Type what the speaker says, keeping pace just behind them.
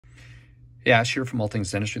Yeah, Ash here from All Things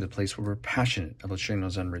Dentistry, the place where we're passionate about sharing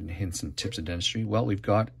those unwritten hints and tips of dentistry. Well, we've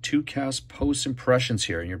got 2 cast post impressions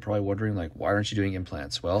here, and you're probably wondering, like, why aren't you doing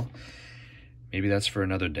implants? Well, maybe that's for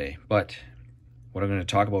another day. But what I'm going to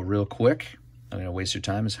talk about real quick, I'm going to waste your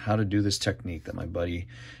time, is how to do this technique that my buddy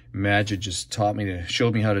Majid just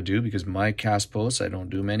showed me how to do, because my cast posts, I don't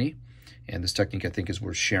do many. And this technique, I think, is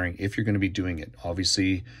worth sharing if you're going to be doing it. Obviously,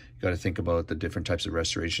 you got to think about the different types of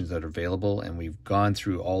restorations that are available, and we've gone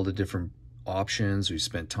through all the different options. We've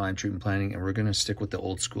spent time treatment planning, and we're going to stick with the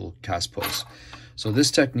old school cast posts. So this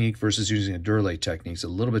technique versus using a duralay technique is a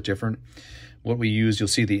little bit different. What we use, you'll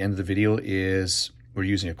see at the end of the video, is we're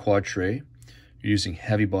using a quad tray. You're using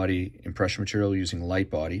heavy body impression material, using light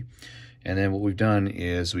body. And then what we've done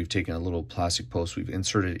is we've taken a little plastic post, we've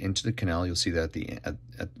inserted it into the canal. You'll see that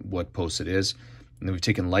at what post it is. And then we've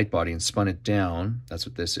taken light body and spun it down. That's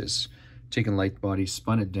what this is. Taken light body,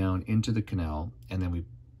 spun it down into the canal, and then we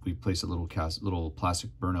placed a little plastic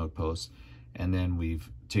burnout post, and then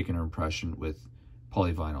we've taken our impression with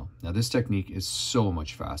polyvinyl. Now this technique is so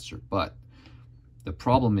much faster, but the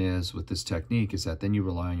problem is with this technique is that then you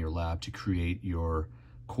rely on your lab to create your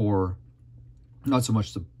core. Not so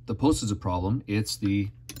much the post is a problem, it's the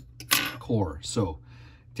core. So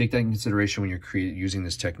take that in consideration when you're using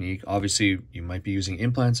this technique. Obviously, you might be using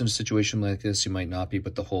implants in a situation like this, you might not be,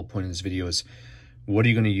 but the whole point of this video is what are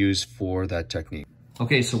you going to use for that technique?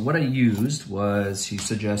 Okay, so what I used was, he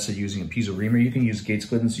suggested using a piezo reamer. You can use Gates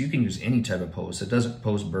Glidden, so you can use any type of post. It doesn't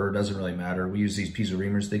post burr, doesn't really matter. We use these piezo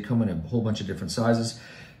reamers. They come in a whole bunch of different sizes.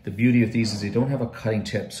 The beauty of these is they don't have a cutting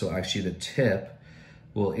tip, so actually the tip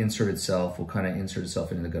will insert itself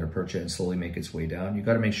into the gutta percha and slowly make its way down. You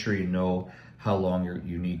got to make sure you know how long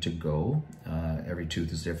you need to go. Every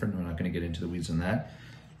tooth is different. We're not going to get into the weeds on that.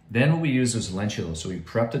 Then what we used was lentillo. So we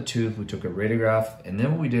prepped a tooth, we took a radiograph, and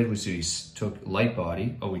then what we did was we took light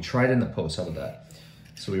body. Oh, we tried in the post, how about that?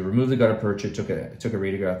 So we removed the gutta percha, took a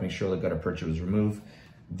radiograph, make sure the gutta percha was removed.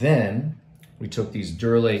 Then we took these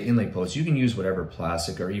duralay inlay posts. You can use whatever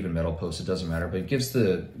plastic or even metal post, it doesn't matter, but it gives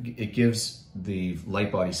the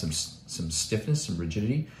light body some stiffness, some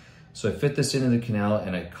rigidity. So I fit this into the canal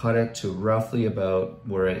and I cut it to roughly about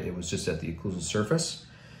where it was just at the occlusal surface.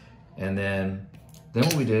 And then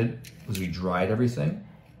what we did was we dried everything.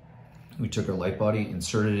 We took our light body,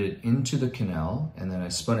 inserted it into the canal, and then I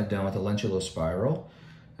spun it down with a lentillo spiral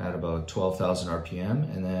at about 12,000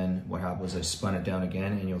 RPM. And then what happened was I spun it down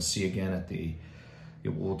again, and you'll see again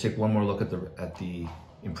we'll take one more look at the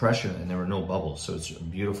impression, and there were no bubbles. So it's a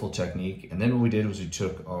beautiful technique. And then what we did was I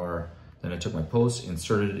took my post,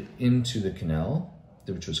 inserted it into the canal,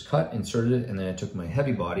 which was cut, inserted it, and then I took my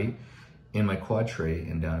heavy body in my quad tray,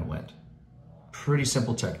 and down it went. Pretty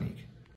simple technique.